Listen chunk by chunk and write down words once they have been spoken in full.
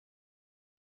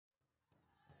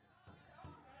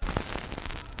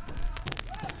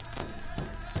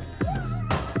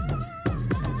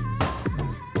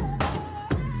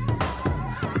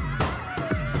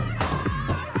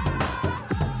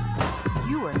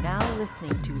now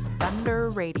listening to Thunder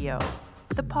Radio,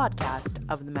 the podcast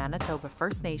of the Manitoba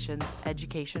First Nations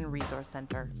Education Resource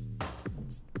Centre.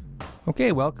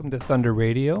 Okay, welcome to Thunder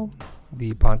Radio,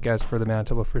 the podcast for the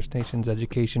Manitoba First Nations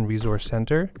Education Resource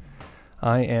Centre.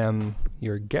 I am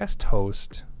your guest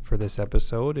host for this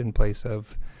episode in place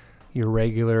of your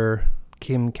regular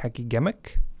Kim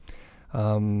Kakigemic.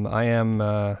 I am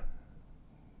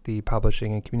the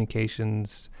Publishing and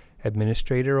Communications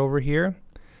Administrator over here.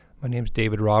 My name's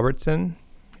David Robertson,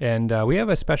 and we have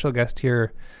a special guest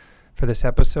here for this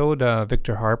episode,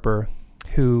 Victor Harper,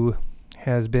 who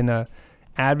has been an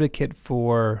advocate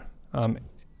for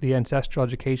the Ancestral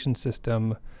Education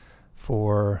System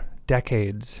for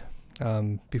decades.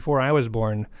 Before I was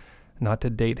born, not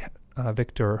to date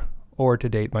Victor or to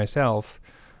date myself,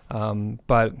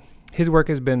 but his work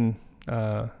has been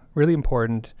really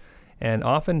important, and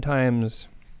oftentimes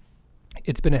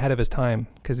it's been ahead of his time,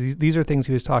 because these are things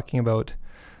he was talking about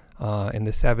in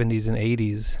the 70s and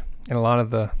 80s, and a lot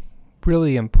of the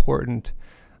really important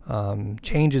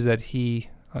changes that he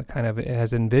kind of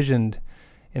has envisioned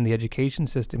in the education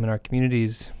system in our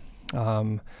communities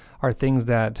are things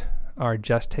that are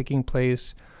just taking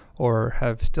place or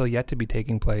have still yet to be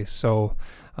taking place. So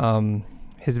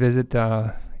his visit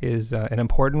is an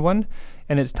important one,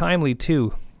 and it's timely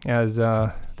too, as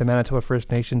the Manitoba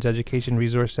First Nations Education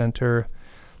Resource Centre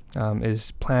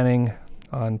is planning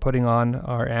on putting on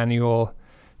our annual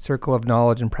Circle of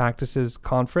Knowledge and Practices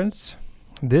conference.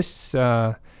 This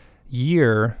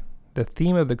year, the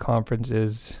theme of the conference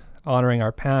is honoring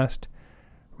our past,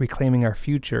 reclaiming our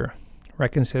future,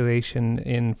 reconciliation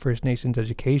in First Nations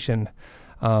education.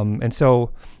 And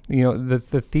so, you know,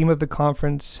 the theme of the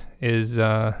conference is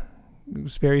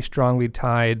very strongly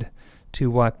tied to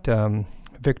what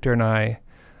Victor and I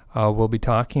will be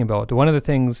talking about. One of the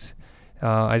things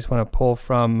I just want to pull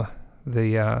from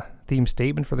the theme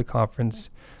statement for the conference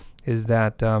is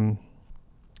that the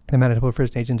Manitoba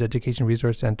First Nations Education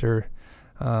Resource Centre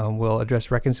will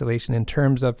address reconciliation in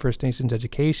terms of First Nations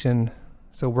education.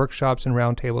 So workshops and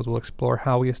roundtables will explore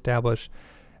how we establish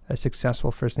a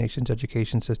successful First Nations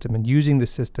education system and using the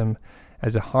system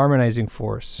as a harmonizing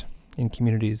force in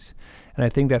communities. And I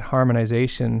think that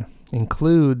harmonization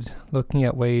includes looking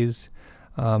at ways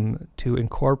to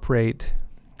incorporate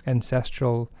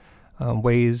ancestral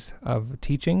ways of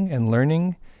teaching and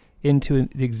learning into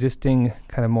the existing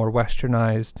kind of more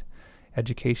westernized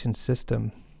education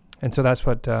system. And so that's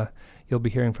what you'll be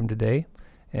hearing from today.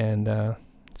 And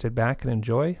sit back and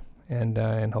enjoy,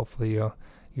 and hopefully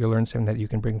you'll learn something that you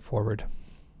can bring forward.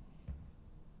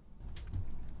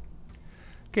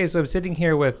 Okay, so I'm sitting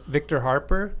here with Victor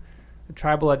Harper, the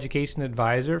Tribal Education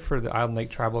Advisor for the Island Lake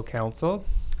Tribal Council.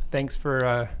 Thanks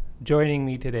for joining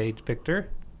me today, Victor.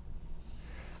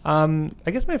 I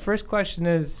guess my first question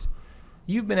is,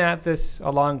 you've been at this a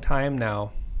long time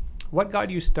now. What got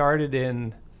you started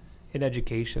in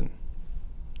education?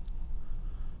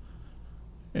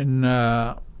 In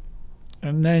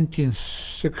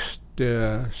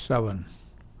 1967,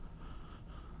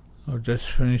 I was just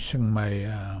finishing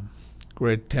my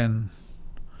grade 10,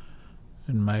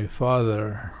 and my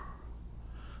father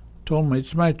told me,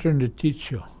 "It's my turn to teach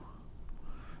you."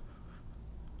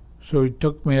 So he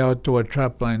took me out to a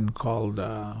trapline called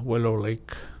Willow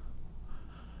Lake.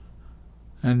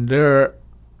 And there,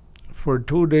 for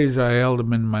 2 days, I held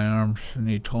him in my arms, and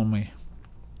he told me,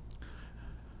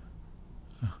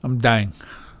 "I'm dying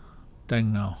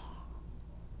now."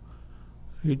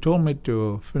 He told me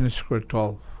to finish grade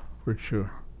 12 for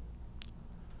sure.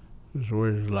 Those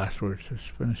were his last words, is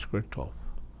finish grade 12.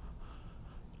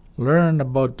 Learn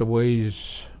about the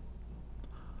ways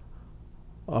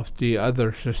of the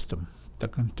other system, the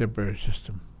contemporary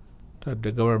system that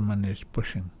the government is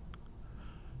pushing.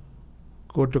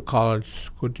 Go to college,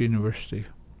 go to university,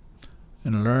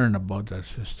 and learn about that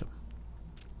system.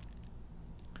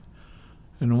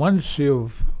 And once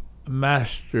you've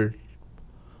mastered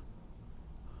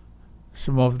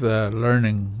some of the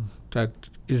learning that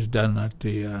is done at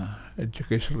the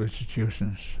educational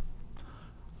institutions,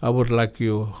 I would like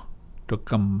you to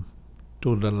come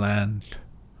to the land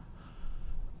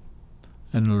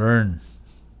and learn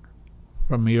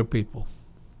from your people.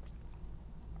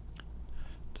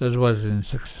 That was in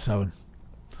 1967.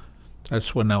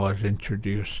 That's when I was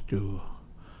introduced to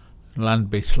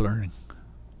land-based learning.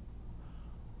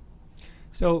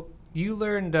 So you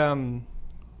learned the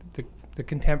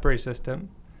contemporary system.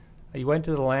 You went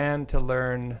to the land to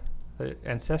learn the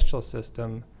ancestral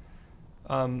system.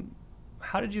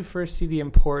 How did you first see the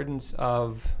importance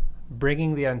of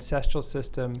bringing the ancestral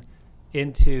system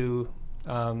into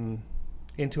our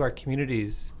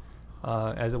communities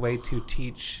as a way to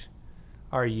teach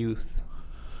our youth?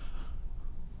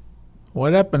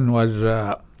 What happened was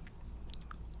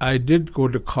I did go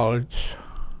to college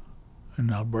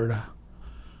in Alberta,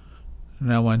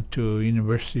 and I went to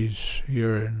universities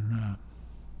here in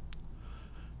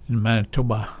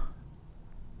Manitoba,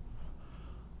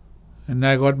 and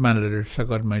I got my letters, I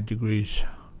got my degrees.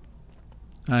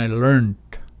 I learned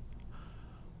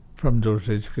from those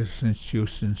education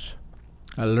institutions.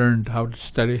 I learned how to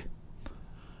study.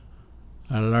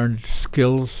 I learned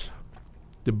skills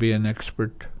to be an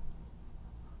expert.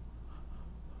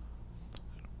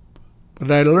 But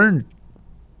I learned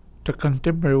the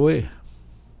contemporary way.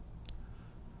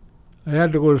 I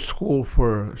had to go to school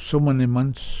for so many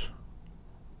months,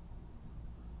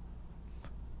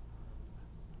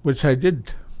 which I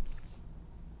did.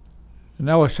 And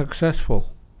I was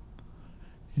successful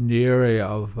in the area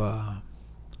of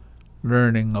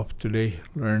learning of today,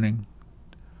 learning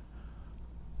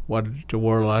what the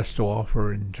world has to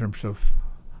offer in terms of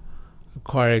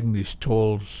acquiring these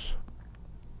tools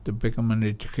to become an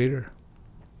educator.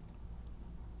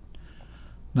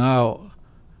 Now,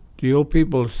 the old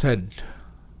people said,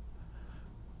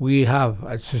 we have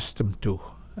a system too,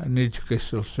 an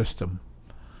educational system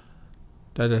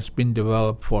that has been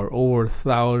developed for over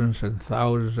thousands and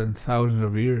thousands and thousands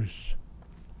of years.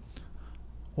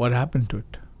 What happened to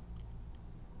it?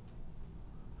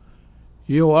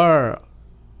 You are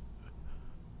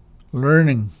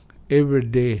learning every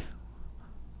day.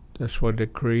 That's what the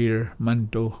Creator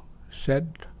Manto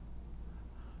said.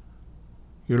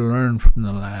 You learn from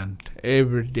the land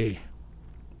every day.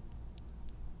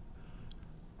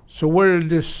 So where did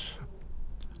this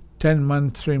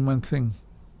 10-month, 3-month thing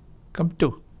come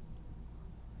to?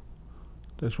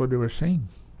 That's what they were saying.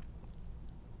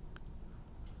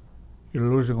 You're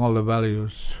losing all the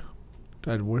values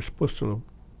that we're supposed to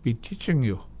be teaching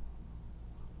you.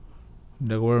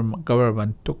 The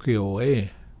government took you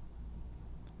away.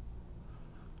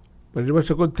 But it was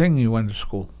a good thing you went to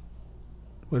school.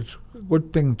 It was a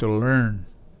good thing to learn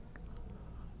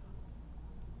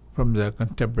from the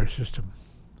contemporary system.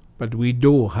 But we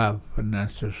do have an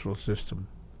ancestral system.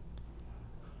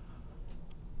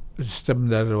 A system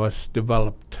that was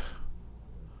developed.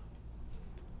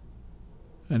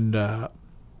 And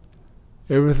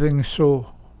everything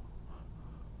so,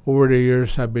 over the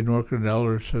years I've been working with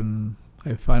elders, and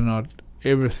I find out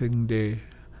everything they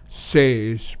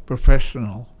say is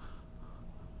professional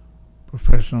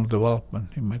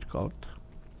development, you might call it.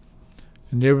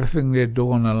 And everything they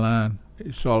do on the land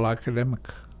is all academic.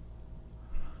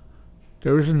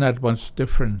 There isn't that much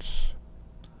difference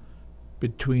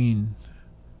between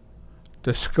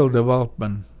the skill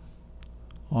development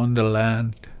on the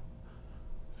land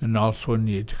and also in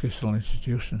the educational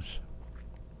institutions.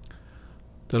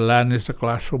 The land is the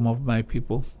classroom of my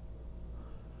people.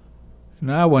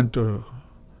 And I went to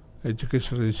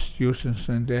educational institutions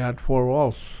and they had 4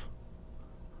 walls.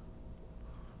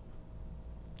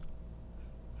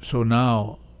 So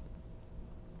now,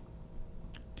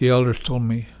 the elders told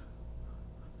me,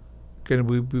 can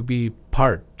we be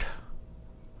part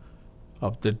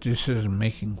of the decision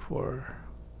making for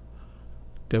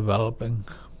developing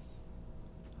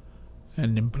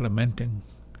and implementing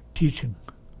teaching?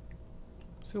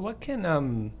 So what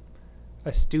can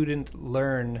a student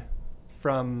learn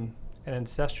from an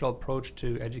ancestral approach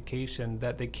to education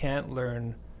that they can't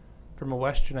learn from a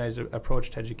westernized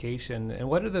approach to education? And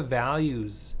what are the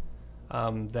values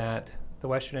that the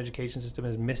Western education system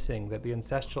is missing that the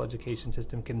ancestral education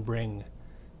system can bring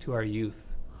to our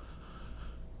youth?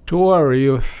 To our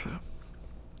youth,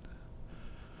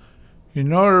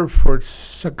 in order for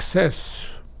success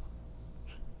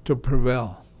to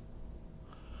prevail,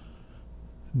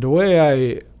 the way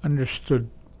I understood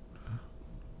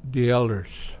the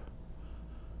elders,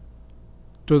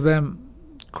 to them,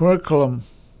 curriculum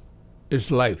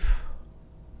is life.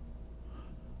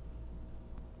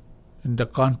 And the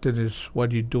content is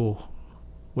what you do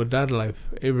with that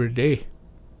life every day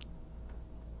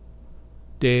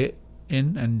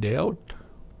in and day out.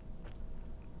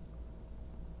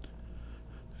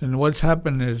 And what's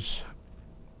happened is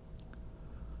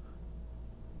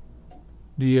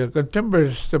the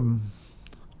contemporary system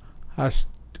has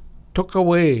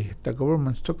the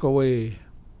governments took away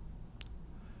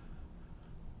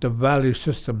the value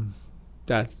system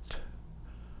that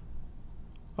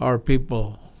our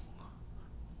people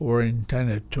were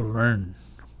intended to learn.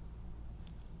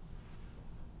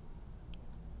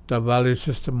 The value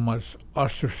system was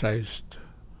ostracized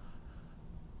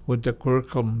with the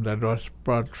curriculum that was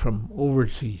brought from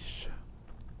overseas.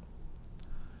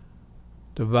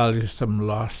 The value system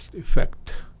lost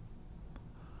effect,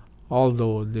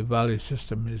 although the value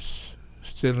system is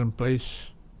still in place,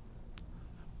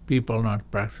 people not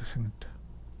practicing it.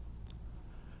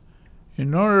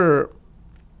 In order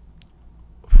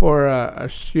for a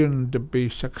student to be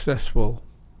successful,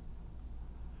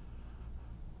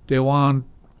 they want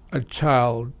a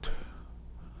child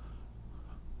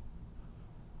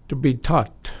to be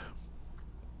taught.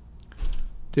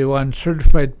 They want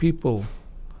certified people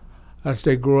as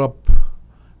they grow up.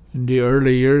 In the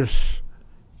early years,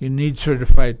 you need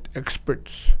certified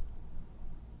experts.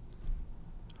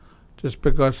 Just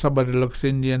because somebody looks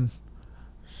Indian,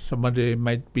 somebody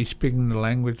might be speaking the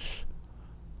language,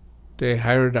 they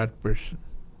hire that person.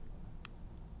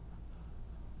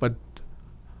 But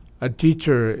a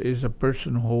teacher is a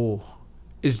person who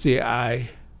is the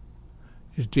eye,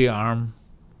 is the arm,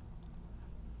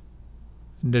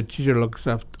 and the teacher looks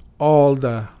after all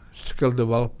the skill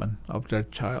development of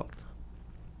that child.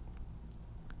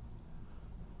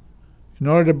 In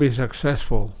order to be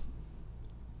successful,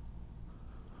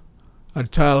 a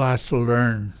child has to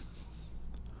learn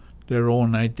their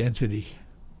own identity,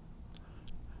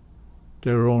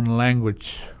 their own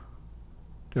language,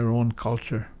 their own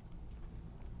culture.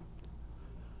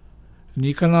 And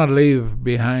you cannot leave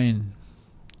behind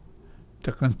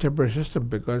the contemporary system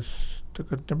because the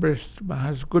contemporary system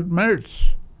has good merits.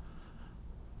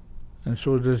 And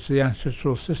so does the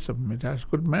ancestral system. It has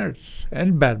good merits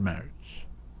and bad merits.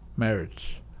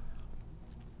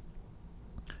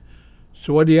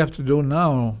 So what do you have to do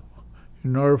now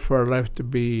in order for our life to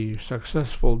be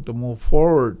successful, to move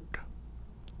forward,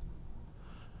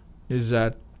 is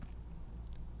that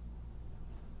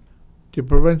the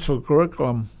provincial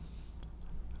curriculum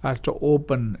has to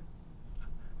open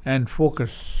and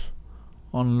focus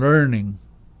on learning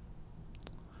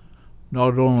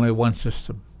not only one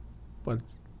system, but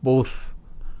both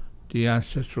the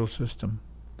ancestral system,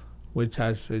 which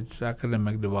has its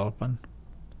academic development,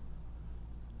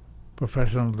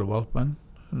 professional development,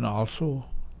 and also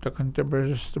the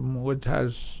contemporary system, which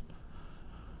has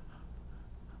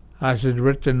it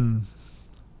written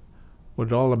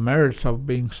with all the merits of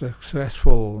being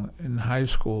successful in high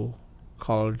school,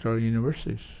 college, or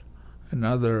universities, and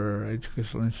other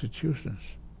educational institutions.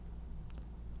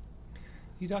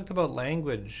 You talked about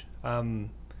language.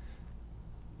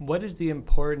 What is the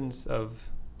importance of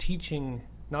teaching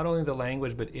not only the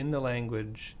language, but in the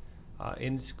language,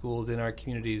 in schools, in our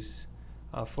communities,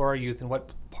 for our youth, and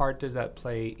what part does that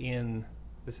play in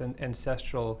this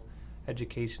ancestral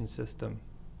education system?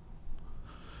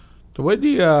 The way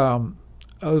the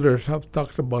elders have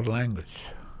talked about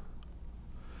language,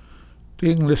 the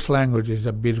English language is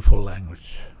a beautiful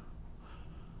language.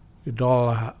 It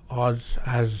all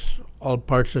has all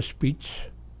parts of speech,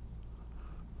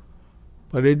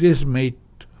 but it is made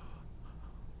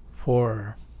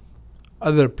for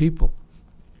other people.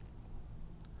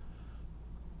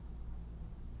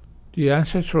 The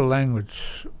ancestral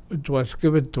language, which was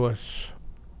given to us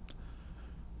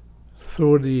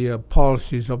through the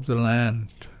policies of the land,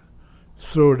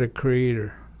 through the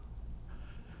Creator.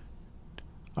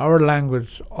 Our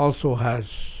language also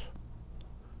has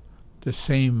the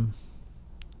same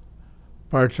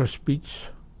parts of speech,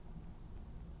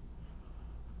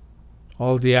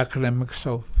 all the academics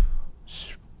of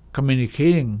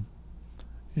communicating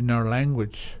in our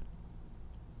language.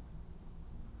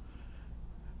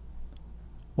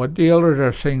 What the elders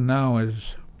are saying now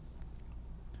is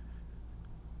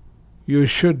you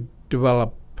should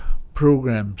develop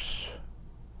programs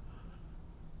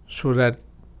so that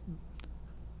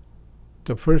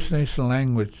the First Nation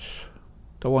language,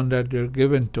 the one that you're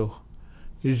given to,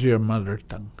 is your mother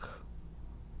tongue.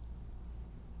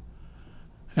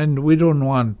 And we don't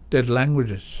want dead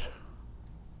languages.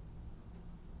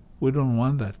 We don't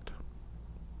want that.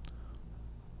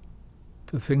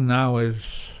 The thing now is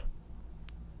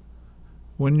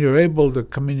when you're able to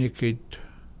communicate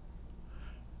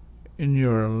in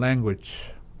your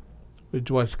language,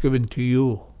 which was given to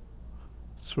you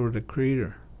through the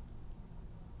Creator,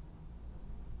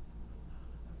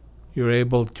 you're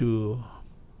able to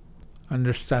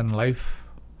understand life,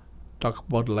 talk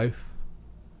about life,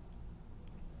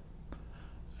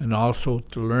 and also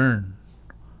to learn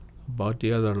about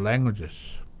the other languages.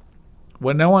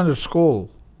 When I went to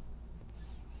school,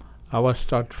 I was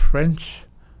taught French,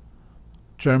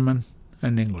 German,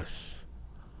 and English.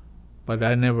 But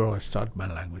I never was taught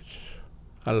my language.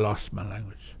 I lost my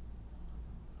language.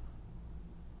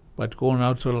 But going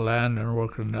out to the land and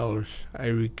working with elders, I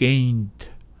regained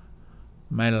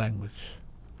my language.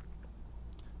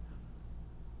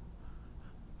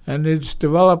 And it's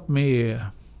developed me,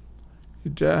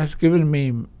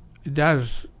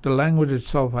 the language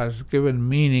itself has given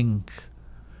meaning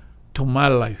to my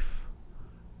life,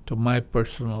 to my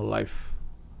personal life.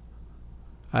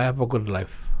 I have a good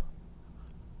life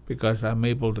because I'm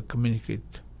able to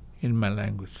communicate in my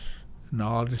language. And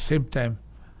all at the same time,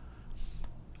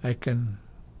 I can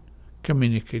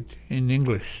communicate in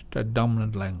English, the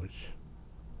dominant language.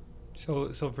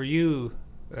 So for you,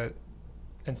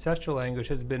 ancestral language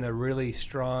has been a really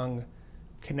strong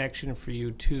connection for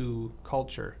you to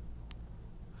culture.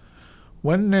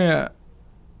 When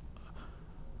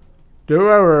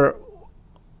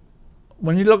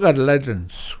when you look at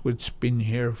legends, which been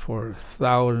here for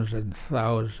thousands and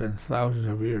thousands and thousands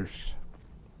of years,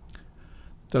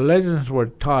 the legends were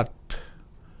taught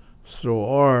through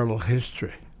oral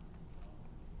history.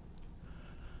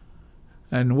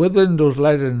 And within those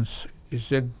legends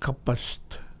is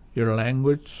encompassed your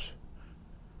language,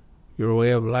 your way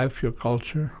of life, your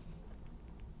culture,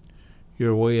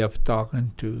 your way of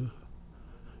talking to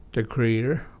the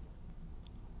Creator.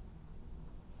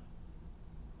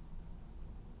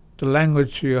 The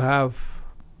language you have,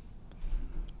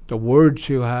 the words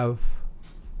you have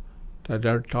that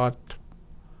are taught,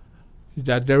 is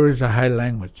that there is a high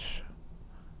language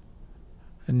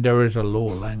and there is a low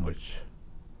language.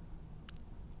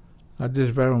 At this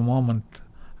very moment,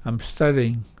 I'm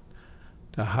studying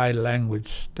the high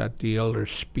language that the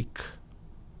elders speak.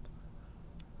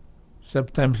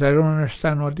 Sometimes I don't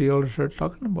understand what the elders are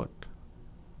talking about.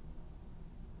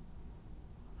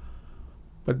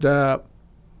 But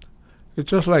it's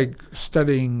just like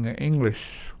studying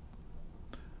English.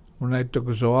 When I took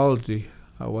zoology,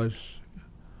 I was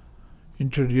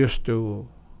introduced to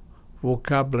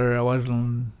vocabulary I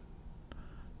wasn't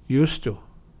used to.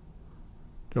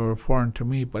 They were foreign to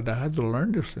me, but I had to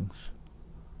learn these things.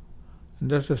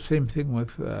 And that's the same thing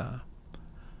with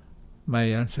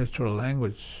my ancestral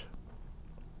language,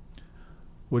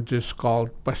 which is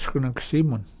called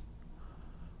Paskunak.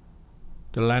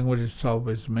 The language itself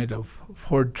is made of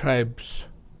 4 tribes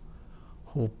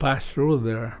who passed through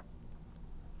there,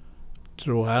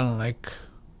 through Island Lake,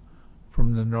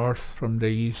 from the north, from the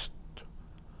east,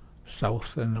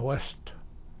 south, and the west.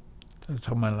 That's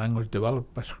how my language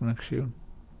developed, Paskunak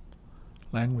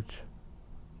language.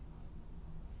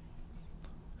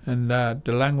 And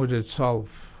the language itself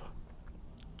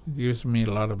gives me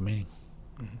a lot of meaning.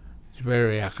 Mm-hmm. It's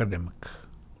very academic.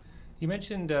 You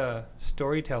mentioned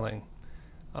storytelling,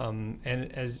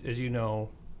 and as you know,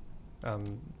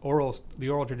 the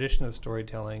oral tradition of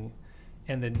storytelling,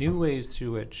 and the new ways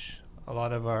through which a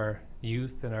lot of our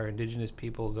youth and our indigenous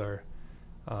peoples are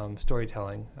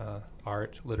storytelling,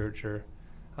 art, literature.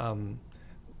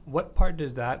 What part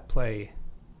does that play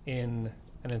in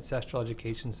an ancestral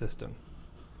education system?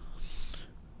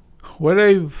 What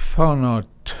I've found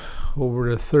out over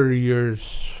the 30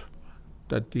 years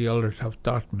that the elders have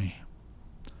taught me,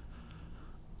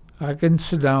 I can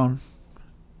sit down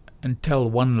and tell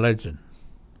one legend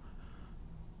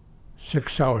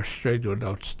 6 hours straight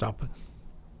without stopping.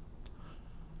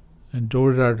 And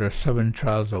those are the 7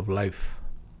 trials of life.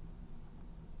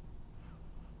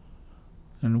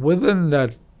 And within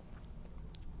that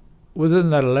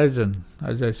legend,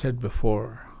 as I said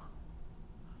before,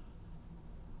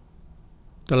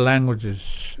 the language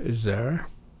is there.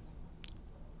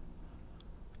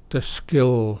 The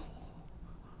skill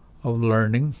of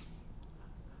learning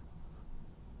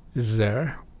is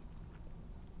there.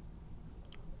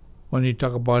 When you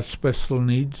talk about special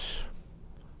needs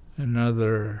and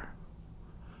other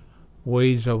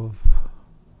ways of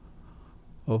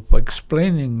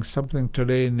explaining something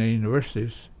today in the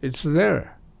universities, it's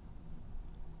there.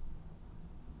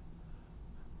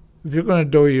 If you're going to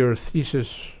do your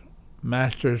thesis,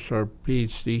 master's or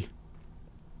PhD,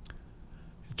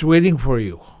 it's waiting for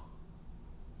you.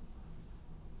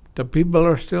 The people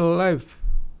are still alive.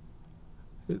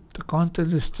 The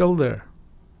content is still there.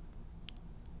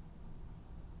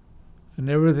 And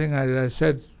everything, as I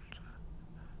said,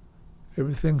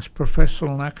 everything's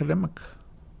professional and academic.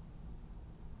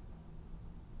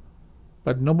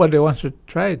 But nobody wants to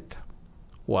try it.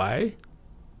 Why?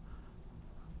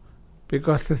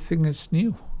 Because the thing is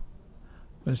new.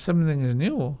 When something is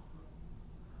new,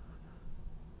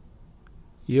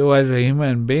 you as a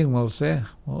human being will say,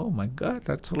 oh my God,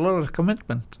 that's a lot of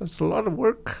commitment. That's a lot of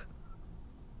work.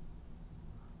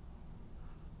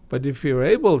 But if you're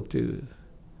able to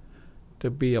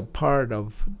be a part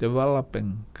of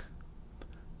developing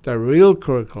the real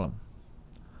curriculum,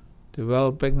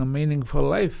 developing a meaningful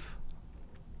life,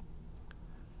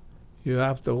 you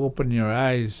have to open your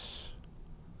eyes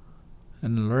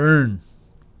and learn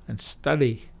and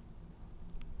study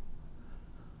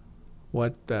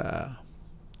what the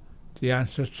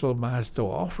ancestral has to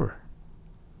offer.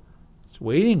 It's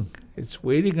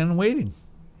waiting and waiting.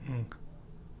 Mm.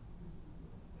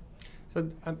 So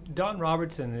Don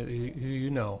Robertson, who you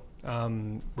know,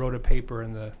 wrote a paper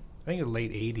in the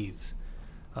late 80s,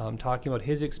 talking about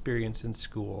his experience in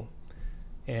school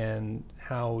and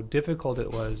how difficult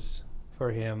it was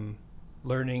for him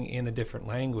learning in a different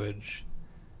language,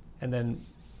 and then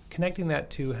connecting that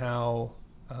to how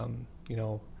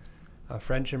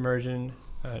French immersion,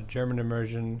 German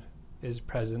immersion was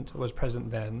present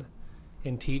then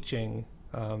in teaching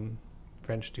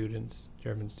French students,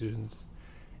 German students.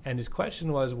 And his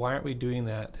question was, why aren't we doing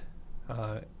that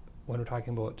when we're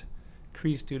talking about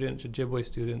Cree students, Ojibwe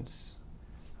students?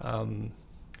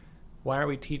 Why aren't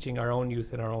we teaching our own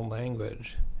youth in our own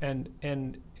language? And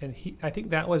I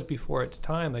think that was before its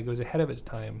time. Like, it was ahead of its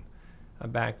time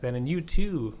back then. And you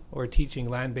too were teaching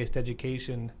land-based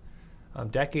education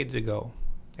decades ago,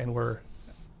 and were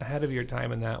ahead of your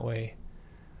time in that way.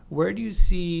 Where do you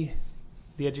see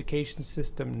the education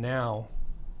system now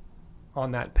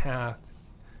on that path?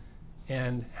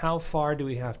 And how far do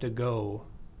we have to go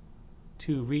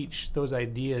to reach those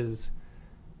ideas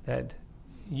that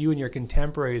you and your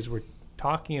contemporaries were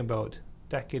talking about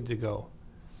decades ago,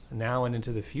 now and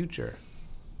into the future?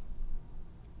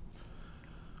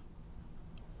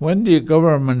 When the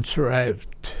governments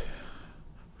arrived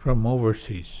from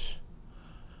overseas,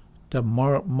 the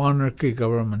monarchy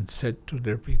government said to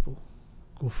their people,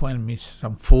 go find me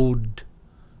some food,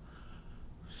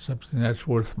 something that's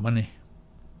worth money.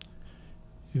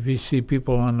 If you see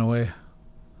people on the way,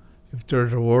 if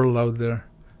there's a world out there,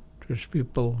 there's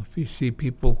people. If you see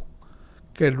people,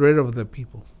 get rid of the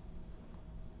people.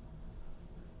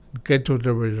 Get to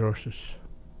the resources.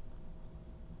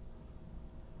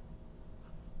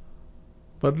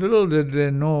 But little did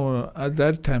they know at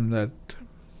that time that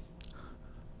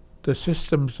the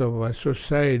systems of a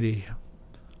society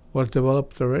was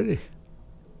developed already.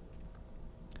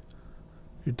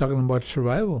 You're talking about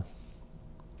survival.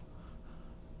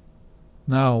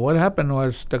 Now, what happened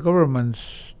was the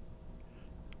governments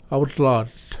outlawed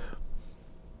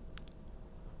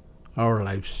our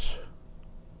lives,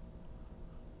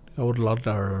 outlawed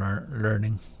our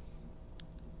learning,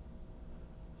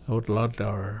 outlawed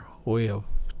our way of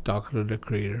talking to the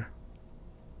Creator,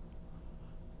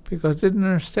 because they didn't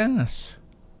understand us.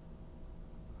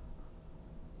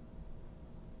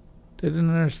 They didn't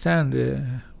understand.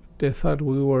 They thought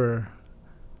we were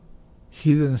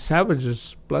heathen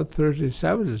savages, bloodthirsty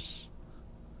savages.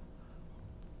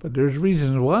 But there's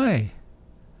reasons why.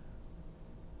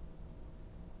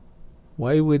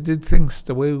 Why we did things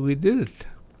the way we did it.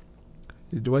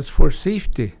 It was for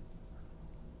safety.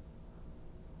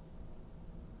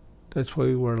 That's why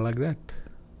we were like that.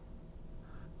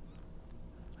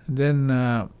 And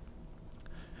then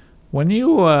when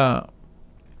you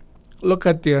look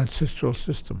at the ancestral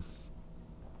system,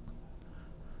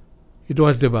 it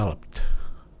was developed.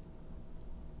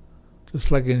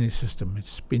 Just like any system,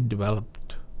 it's been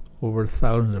developed over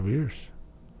thousands of years.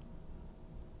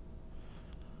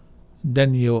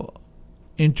 Then you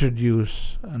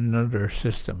introduce another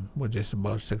system, which is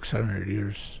about 600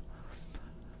 years.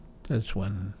 That's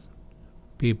when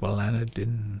people landed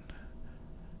in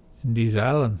these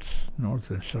islands,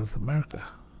 North and South America.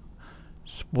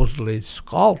 Supposedly it's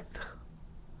called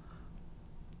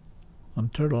on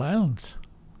Turtle Islands.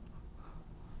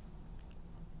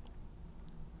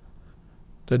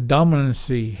 The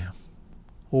dominancy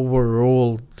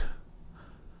overruled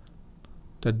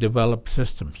the developed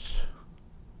systems.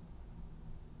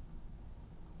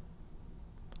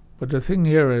 But the thing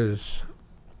here is,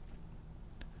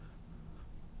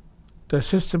 the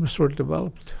systems were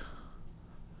developed.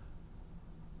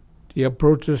 The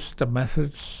approaches, the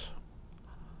methods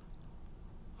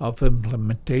of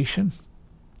implementation,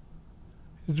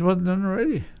 it was done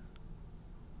already.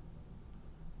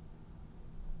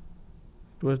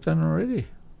 It was done already.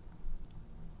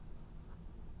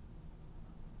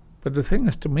 But the thing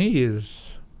is, to me,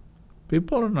 is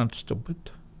people are not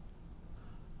stupid.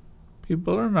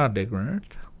 People are not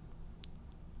ignorant.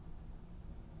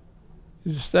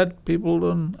 It's just that people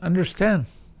don't understand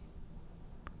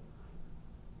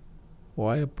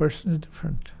why a person is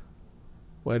different,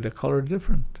 why the color is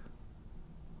different,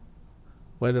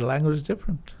 why the language is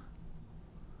different.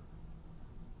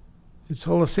 It's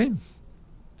all the same.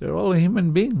 They're all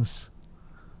human beings.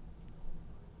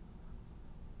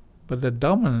 But the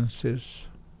dominance is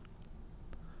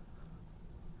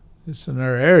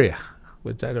another area,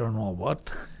 which I don't know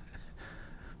about,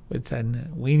 which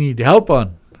we need help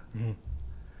on. Mm.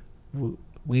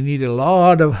 We need a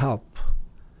lot of help.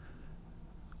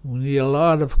 We need a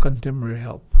lot of contemporary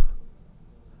help.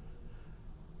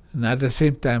 And at the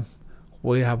same time,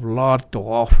 we have a lot to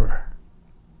offer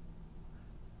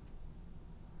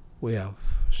We have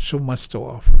so much to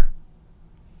offer.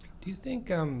 Do you think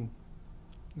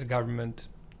the government,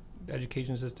 the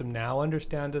education system now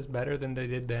understand us better than they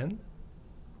did then?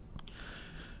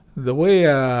 The way,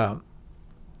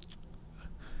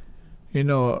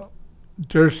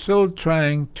 they're still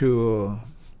trying to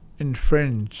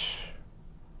infringe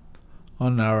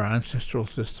on our ancestral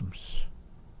systems.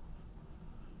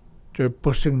 They're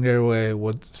pushing their way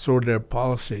through their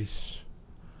policies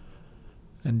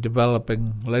and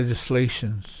developing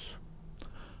legislations,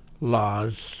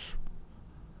 laws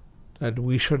that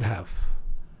we should have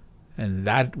and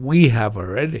that we have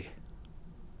already.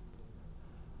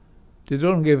 They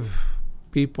don't give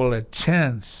people a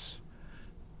chance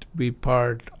to be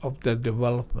part of the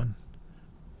development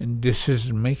and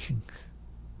decision making.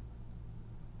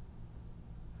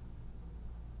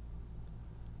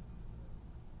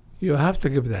 You have to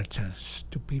give that chance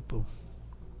to people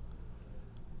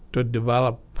to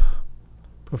develop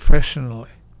professionally.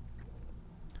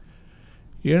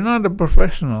 You're not a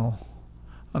professional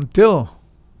until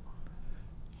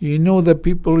you know the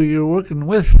people you're working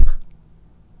with.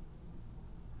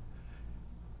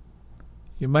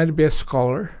 You might be a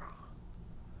scholar,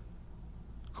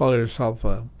 call yourself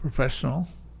a professional.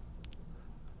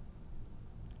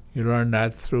 You learn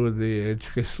that through the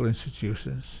educational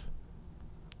institutions.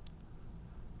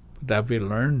 But that we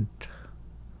learned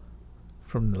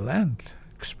from the land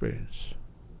experience.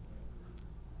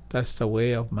 That's the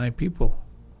way of my people.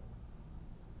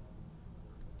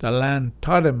 The land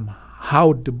taught them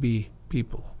how to be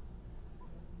people.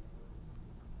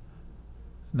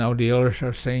 Now the elders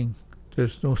are saying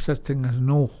there's no such thing as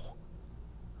no.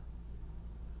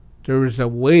 There is a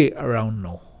way around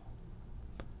no.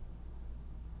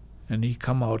 And you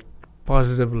come out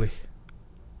positively.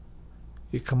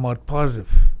 You come out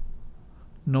positive.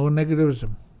 No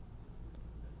negativism.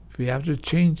 If you have to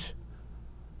change,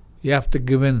 you have to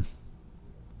give in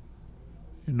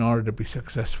order to be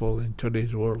successful in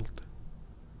today's world.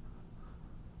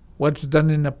 What's done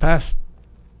in the past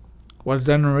was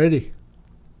done already.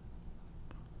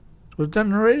 It was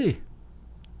done already.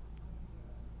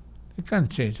 You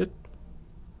can't change it.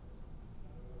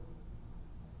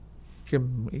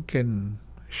 You can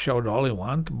shout all you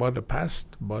want about the past,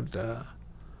 about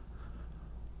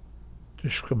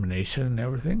discrimination and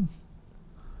everything.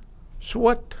 So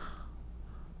what?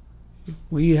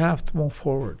 We have to move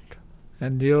forward.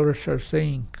 And the elders are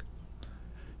saying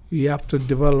you have to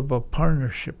develop a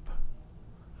partnership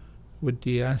with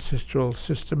the ancestral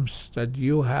systems that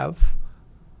you have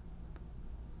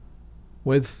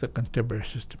with the contemporary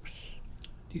systems.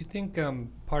 Do you think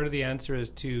part of the answer is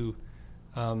to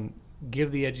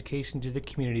give the education to the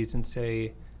communities and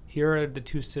say, here are the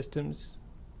two systems.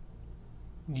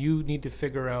 You need to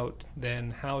figure out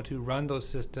then how to run those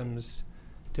systems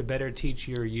to better teach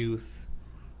your youth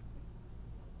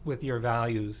with your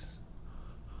values?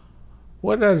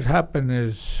 What has happened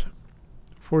is,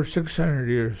 for 600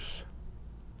 years,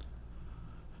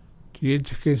 the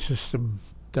education system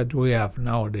that we have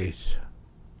nowadays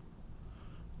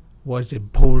was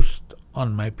imposed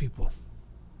on my people.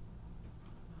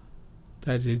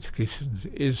 That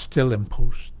education is still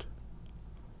imposed.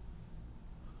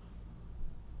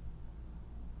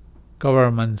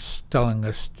 Governments telling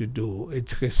us to do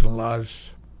education laws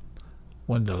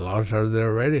when the laws are there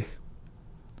already.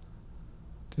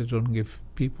 They don't give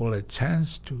people a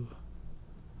chance to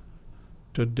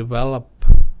develop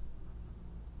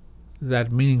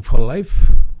that meaningful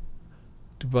life,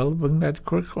 developing that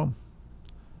curriculum,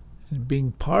 and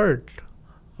being part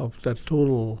of the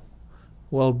total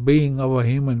well-being of a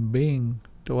human being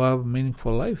to have a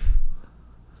meaningful life.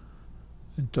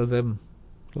 And to them,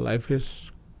 life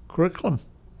is curriculum.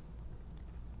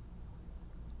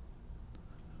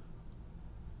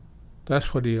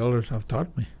 That's what the elders have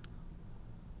taught me.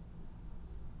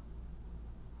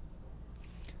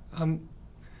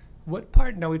 What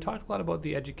part, now we talked a lot about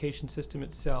the education system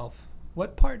itself.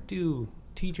 What part do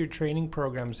teacher training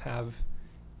programs have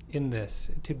in this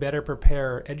to better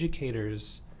prepare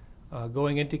educators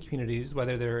going into communities,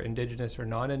 whether they're Indigenous or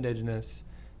non-Indigenous,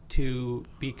 to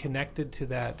be connected to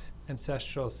that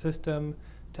ancestral system,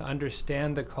 to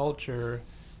understand the culture,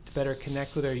 to better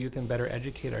connect with our youth and better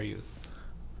educate our youth?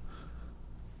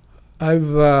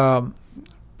 I've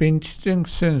been teaching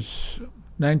since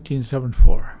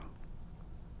 1974.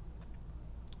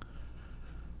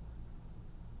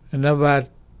 And I've had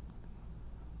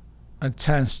a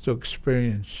chance to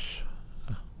experience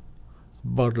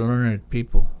about learned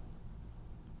people.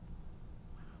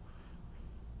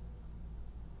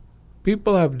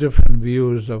 People have different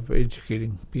views of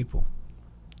educating people.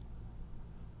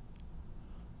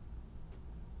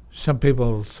 Some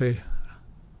people will say,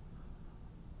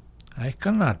 I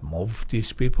cannot move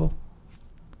these people.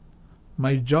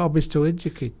 My job is to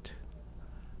educate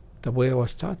the way I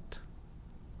was taught.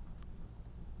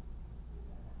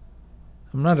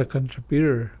 I'm not a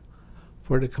contributor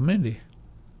for the community.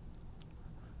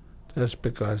 That's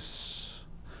because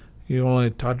you only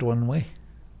taught one way.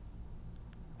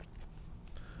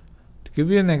 To give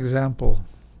you an example,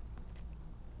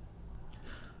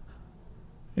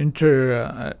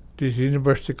 this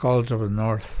University College of the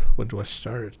North, which was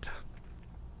started,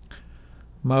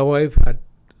 my wife had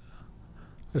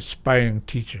aspiring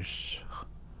teachers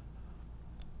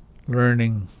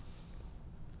learning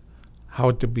how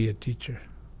to be a teacher.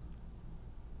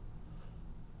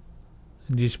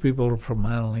 And these people were from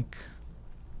Manlink.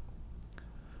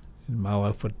 And my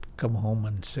wife would come home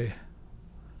and say,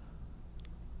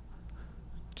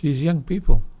 these young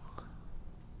people,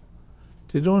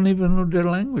 they don't even know their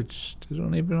language. They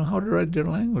don't even know how to write their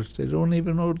language. They don't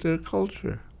even know their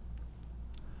culture.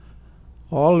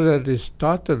 All that is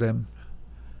taught to them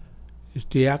is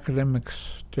the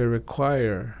academics they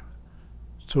require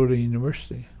through the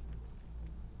university.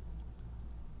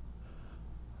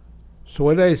 So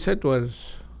what I said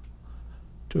was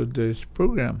to this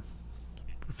program,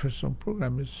 professional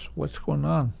program, is what's going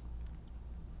on.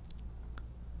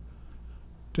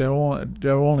 They're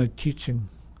only teaching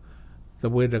the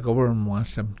way the government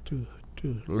wants them to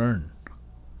learn,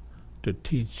 to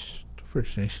teach the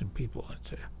First Nation people, let's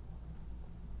say.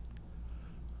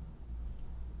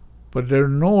 But there are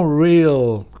no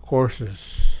real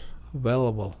courses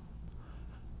available.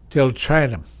 They'll try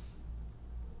them.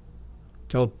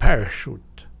 They'll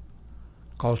parachute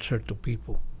culture to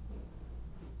people.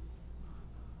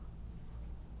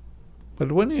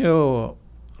 But when you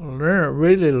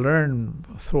really learn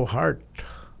through heart,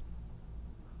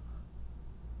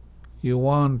 I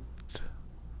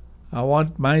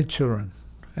want my children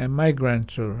and my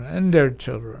grandchildren and their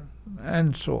children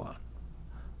and so on,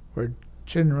 for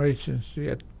generations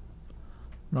yet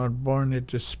not born yet,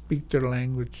 to speak their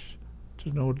language, to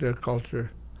know their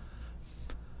culture,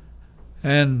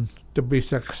 and to be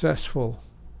successful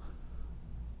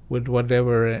with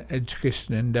whatever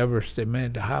education endeavors they may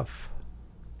have.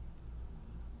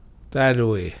 That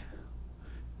way,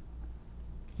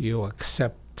 you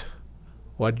accept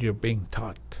what you're being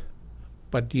taught.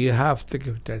 But you have to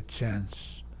give that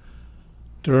chance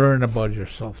to learn about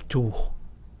yourself too.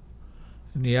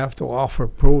 And you have to offer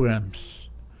programs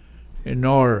in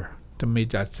order to meet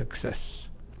that success.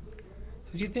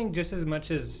 So do you think just as much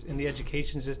as in the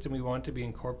education system we want to be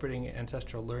incorporating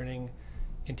ancestral learning,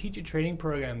 in teacher training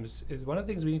programs, is one of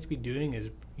the things we need to be doing is,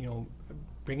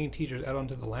 bringing teachers out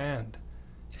onto the land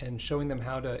and showing them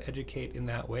how to educate in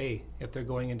that way if they're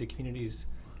going into communities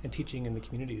and teaching in the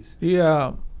communities?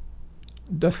 Yeah,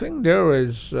 the thing there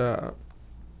is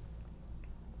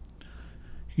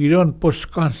you don't push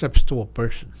concepts to a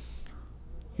person.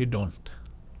 You don't.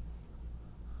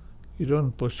 You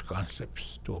don't push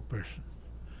concepts to a person.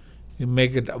 You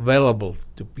make it available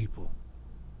to people.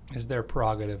 Is their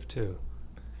prerogative too?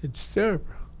 It's their.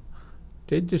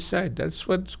 They decide. That's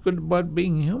what's good about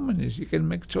being human, is you can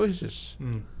make choices.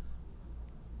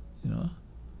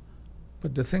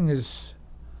 But the thing is,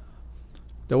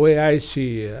 the way I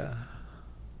see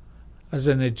as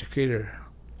an educator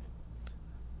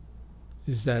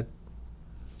is that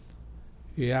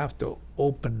you have to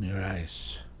open your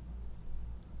eyes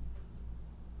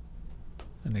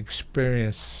and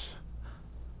experience,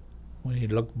 when you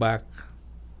look back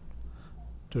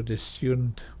to the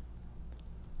student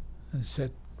and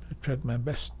said, I tried my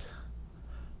best.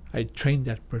 I trained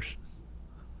that person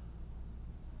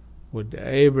with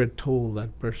every tool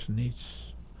that person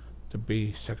needs to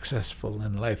be successful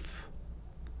in life.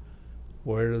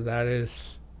 Whether that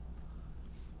is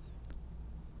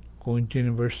going to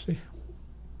university,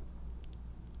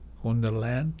 going to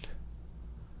land,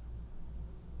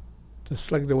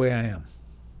 just like the way I am.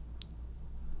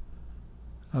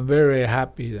 I'm very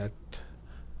happy that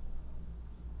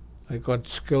I got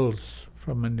skills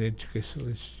from an educational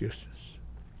institutions.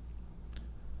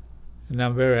 And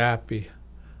I'm very happy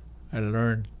I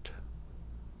learned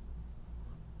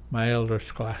my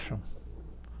elders' classroom,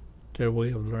 their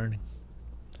way of learning.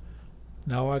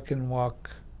 Now I can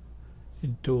walk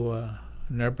into an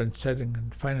urban setting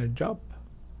and find a job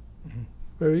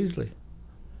very easily.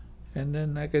 And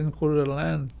then I can go to the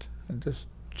land and just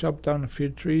chop down a few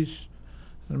trees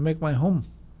and make my home,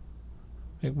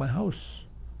 make my house.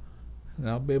 And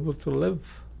I'll be able to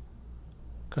live,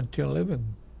 continue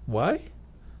living. Why?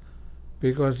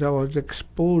 Because I was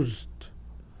exposed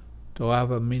to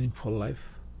have a meaningful life.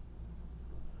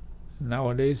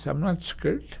 Nowadays, I'm not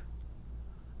scared.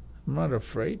 I'm not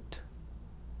afraid,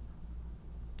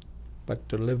 but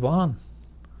to live on,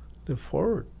 live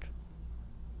forward.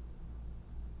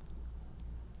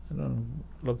 I don't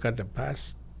look at the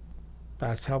past.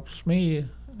 Past helps me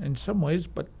in some ways,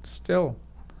 but still,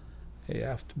 you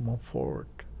have to move forward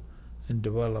and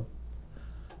develop.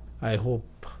 I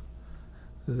hope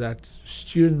that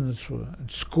students in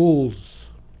schools,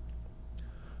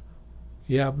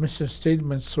 you have mission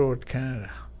statements throughout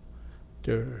Canada.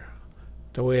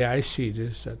 The way I see it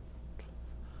is that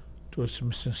those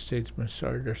mission statements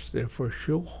are just there for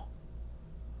show.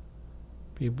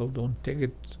 People don't take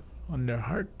it on their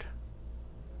heart.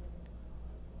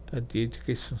 That the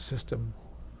education system,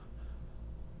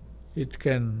 it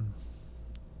can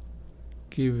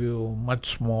give you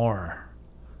much more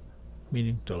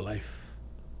meaning to life.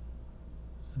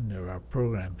 And there are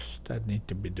programs that need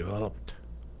to be developed.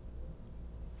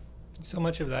 So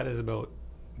much of that is about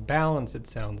balance, it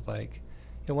sounds like.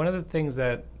 And one of the things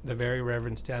that the very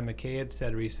Reverend Stan McKay had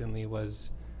said recently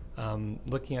was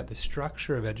looking at the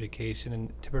structure of education,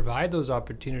 and to provide those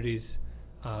opportunities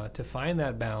to find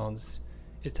that balance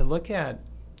is to look at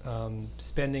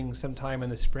spending some time in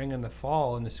the spring and the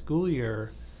fall in the school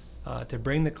year to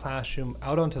bring the classroom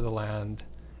out onto the land,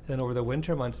 and then over the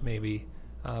winter months maybe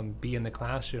be in the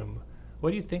classroom. What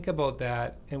do you think about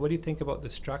that, and what do you think about the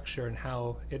structure and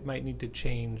how it might need to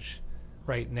change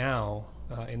right now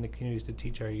in the communities to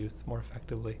teach our youth more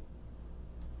effectively?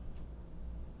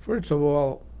 First of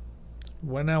all,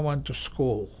 when I went to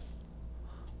school,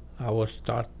 I was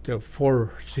taught the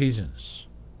 4 seasons.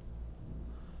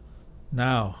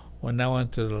 Now, when I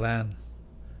went to the land,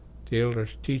 the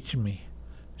elders teach me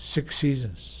 6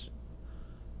 seasons.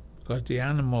 Because the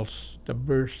animals, the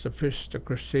birds, the fish, the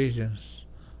crustaceans,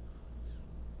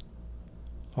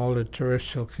 all the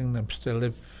terrestrial kingdoms, they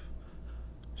live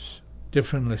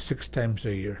differently 6 times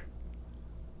a year.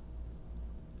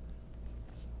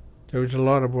 There is a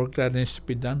lot of work that needs to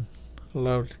be done, a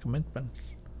lot of commitment,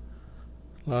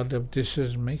 a lot of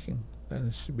decision making that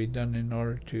needs to be done in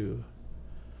order to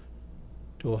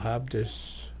have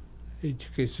this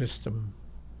education system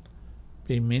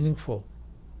be meaningful.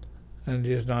 And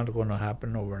it is not going to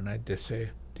happen overnight, the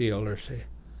elders say.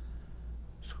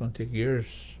 It's going to take years.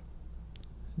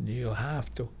 And you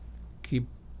have to keep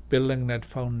building that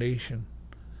foundation.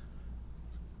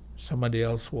 Somebody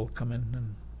else will come in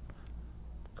and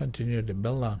continue to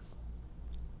build on.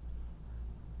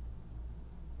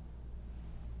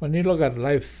 When you look at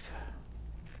life,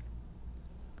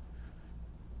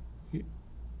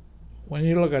 when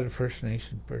you look at a First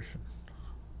Nation person,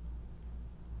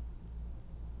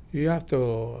 you have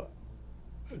to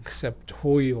accept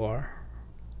who you are,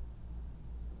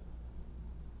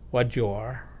 what you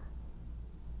are,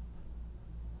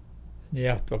 and you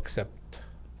have to accept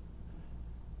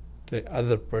the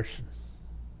other person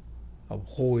of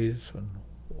who he is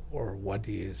or what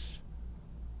he is.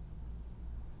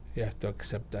 You have to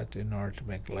accept that in order to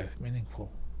make life meaningful,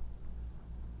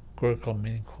 curriculum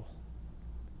meaningful.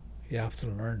 You have to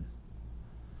learn.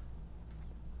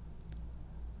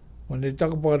 When they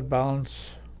talk about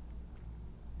balance,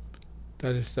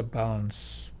 that is the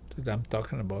balance that I'm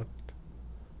talking about,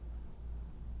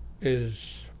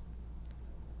 is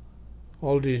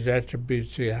all these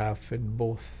attributes you have in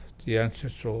both the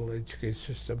ancestral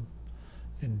education system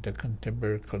and the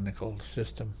contemporary clinical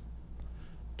system.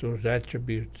 Those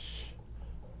attributes,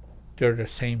 they're the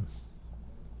same.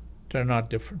 They're not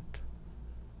different.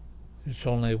 It's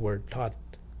only we're taught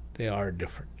they are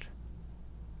different.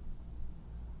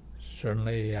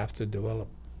 Certainly you have to develop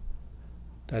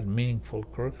that meaningful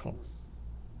curriculum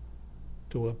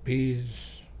to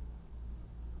appease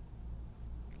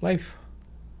life.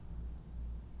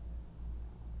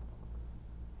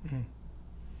 Mm.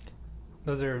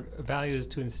 Those are values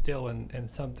to instill and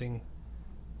something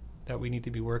that we need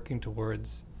to be working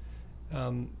towards.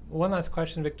 One last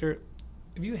question, Victor.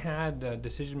 If you had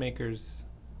decision makers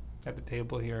at the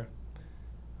table here,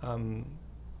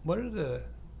 what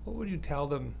would you tell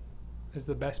them is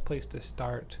the best place to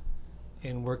start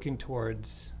in working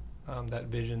towards that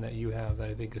vision that you have that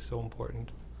I think is so important?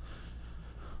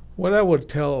 What I would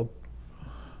tell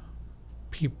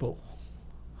people,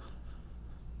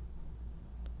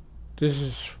 this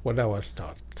is what I was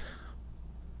taught.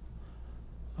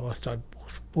 I was taught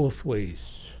both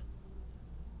ways.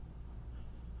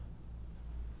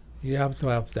 You have to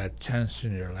have that chance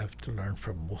in your life to learn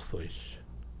from both ways.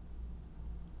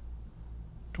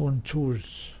 Don't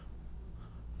choose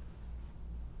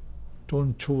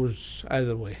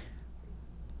either way,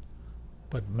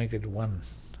 but make it one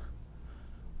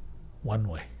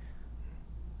way.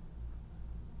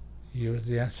 Use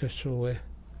the ancestral way,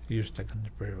 use the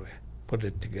contemporary way. Put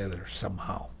it together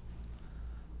somehow.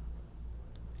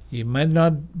 You might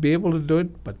not be able to do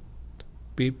it, but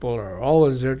people are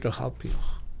always there to help you.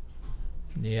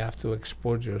 And you have to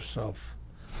expose yourself,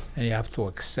 and you have to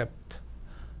accept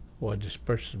what this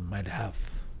person might have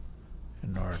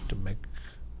in order to make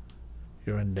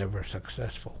your endeavor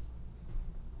successful.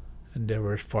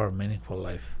 Endeavors for a meaningful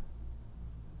life.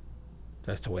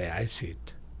 That's the way I see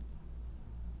it.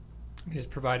 Is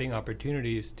providing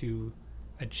opportunities to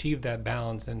achieve that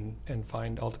balance and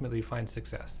ultimately find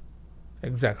success.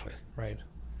 Exactly. Right.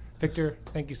 Victor,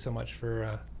 thank you so much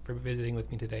for visiting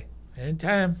with me today.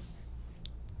 Anytime.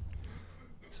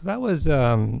 So that was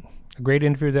a great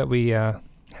interview that we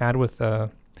had with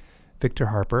Victor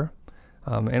Harper.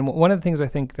 And one of the things I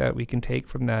think that we can take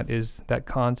from that is that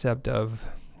concept of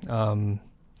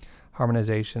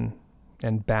harmonization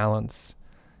and balance,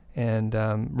 and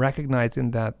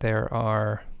recognizing that there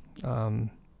are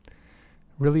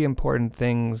really important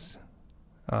things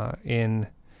in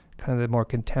kind of the more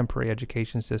contemporary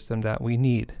education system that we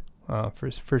need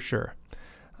for sure.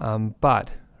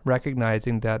 But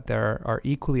recognizing that there are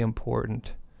equally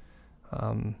important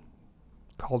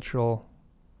cultural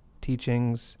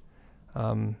teachings,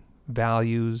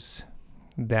 values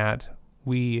that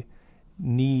we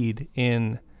need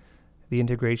in the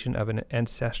integration of an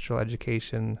ancestral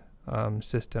education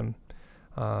system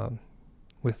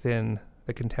within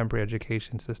the contemporary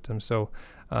education system. So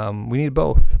we need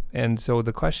both. And so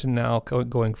the question now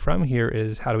going from here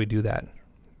is, how do we do that?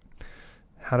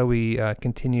 How do we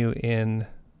continue in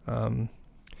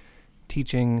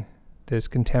teaching this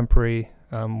contemporary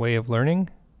way of learning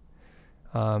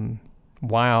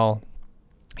while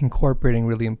incorporating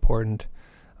really important,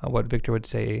 what Victor would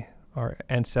say, are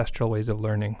ancestral ways of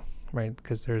learning, right?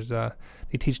 Because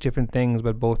they teach different things,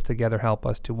 but both together help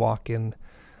us to walk in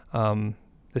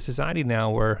the society now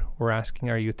where we're asking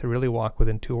our youth to really walk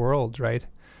within two worlds, right?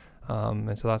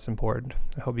 And so that's important.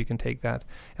 I hope you can take that.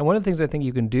 And one of the things I think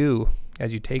you can do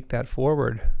as you take that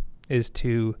forward is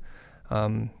to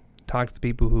talk to the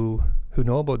people who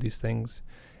know about these things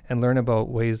and learn about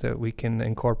ways that we can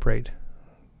incorporate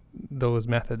those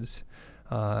methods.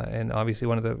 And obviously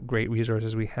one of the great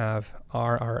resources we have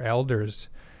are our elders.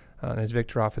 As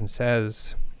Victor often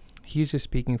says, he's just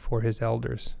speaking for his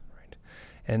elders, right?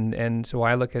 And so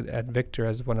I look at Victor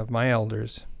as one of my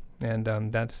elders, and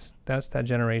that's that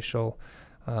generational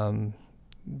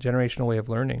way of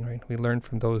learning, right? We learn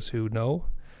from those who know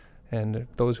and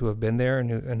those who have been there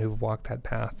and who've walked that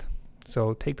path.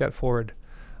 So take that forward.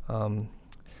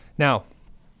 Now,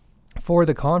 for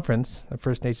the conference, the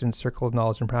First Nations Circle of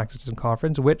Knowledge and Practices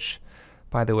Conference, which,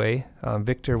 by the way,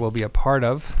 Victor will be a part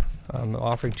of,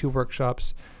 offering 2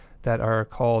 workshops that are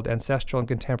called Ancestral and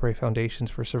Contemporary Foundations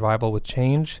for Survival with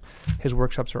Change. His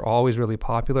workshops are always really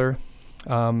popular.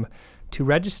 To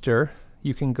register,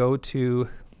 you can go to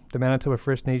the Manitoba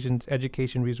First Nations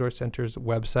Education Resource Center's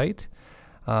website,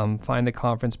 find the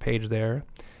conference page there,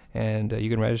 and you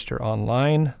can register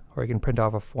online, or you can print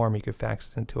off a form, you can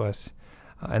fax it in to us.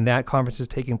 And that conference is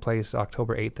taking place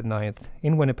October 8th and 9th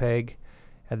in Winnipeg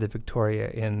at the Victoria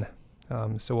Inn.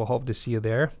 So we'll hope to see you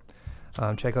there.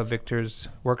 Check out Victor's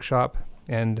workshop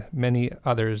and many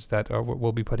others that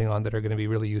we'll be putting on that are going to be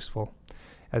really useful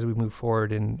as we move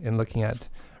forward in looking at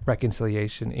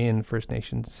reconciliation in First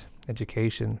Nations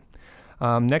education.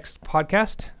 Next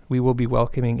podcast, we will be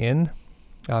welcoming in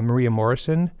Maria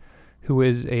Morrison, who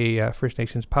is a First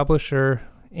Nations publisher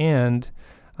and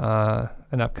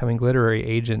an upcoming literary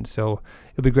agent. So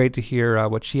it'll be great to hear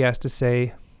what she has to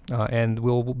say, and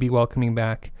we'll be welcoming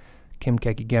back Kim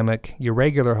Kekigemic, your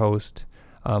regular host,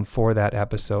 for that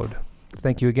episode.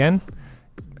 Thank you again,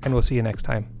 and we'll see you next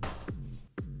time.